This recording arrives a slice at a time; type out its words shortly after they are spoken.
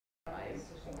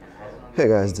Hey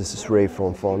guys, this is Ray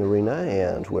from PhoneArena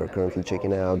and we're currently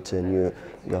checking out the new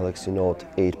Galaxy Note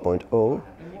 8.0.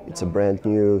 It's a brand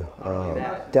new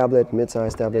tablet,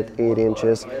 mid-size tablet, 8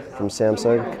 inches from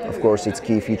Samsung. Of course, its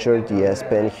key feature, the S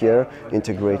Pen here,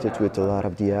 integrated with a lot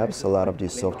of the apps, a lot of the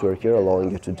software here,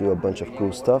 allowing you to do a bunch of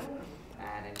cool stuff.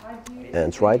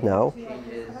 And right now,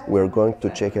 we're going to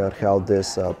check out how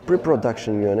this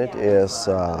pre-production unit is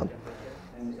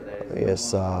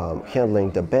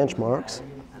handling the benchmarks.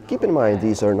 Keep in mind,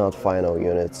 these are not final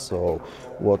units, so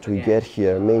what we get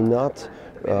here may not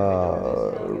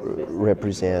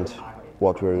represent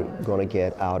what we're going to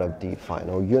get out of the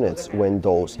final units when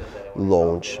those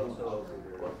launch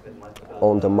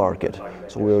on the market.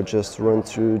 So we'll just run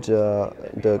through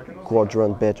the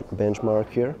Quadrant benchmark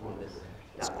here.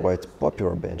 It's quite a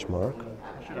popular benchmark.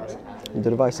 The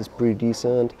device is pretty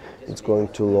decent. It's going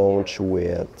to launch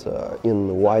with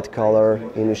in white color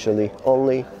initially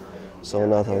only, so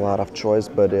not a lot of choice,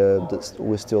 but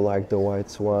we still like the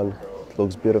white one. It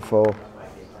looks beautiful.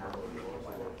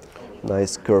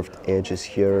 Nice curved edges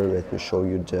here. Let me show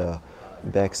you the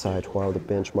backside while the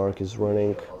benchmark is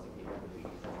running.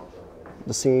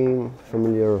 The same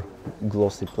familiar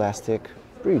glossy plastic,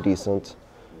 pretty decent.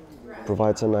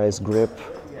 Provides a nice grip.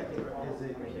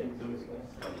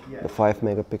 The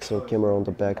 5-megapixel camera on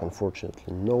the back,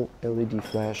 unfortunately no LED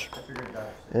flash.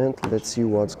 And let's see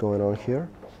what's going on here.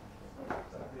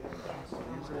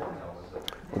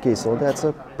 Okay, so that's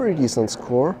a pretty decent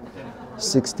score,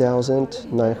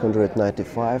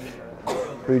 6,995.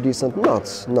 Pretty decent,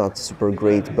 not super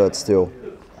great, but still.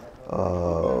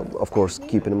 Of course,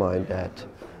 keep in mind that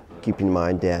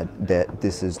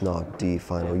this is not the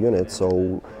final unit,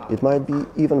 so it might be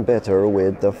even better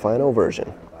with the final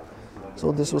version.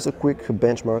 So this was a quick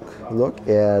benchmark look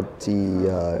at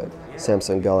the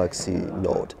Samsung Galaxy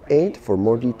Note 8. For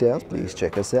more details, please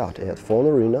check us out at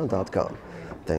phonearena.com.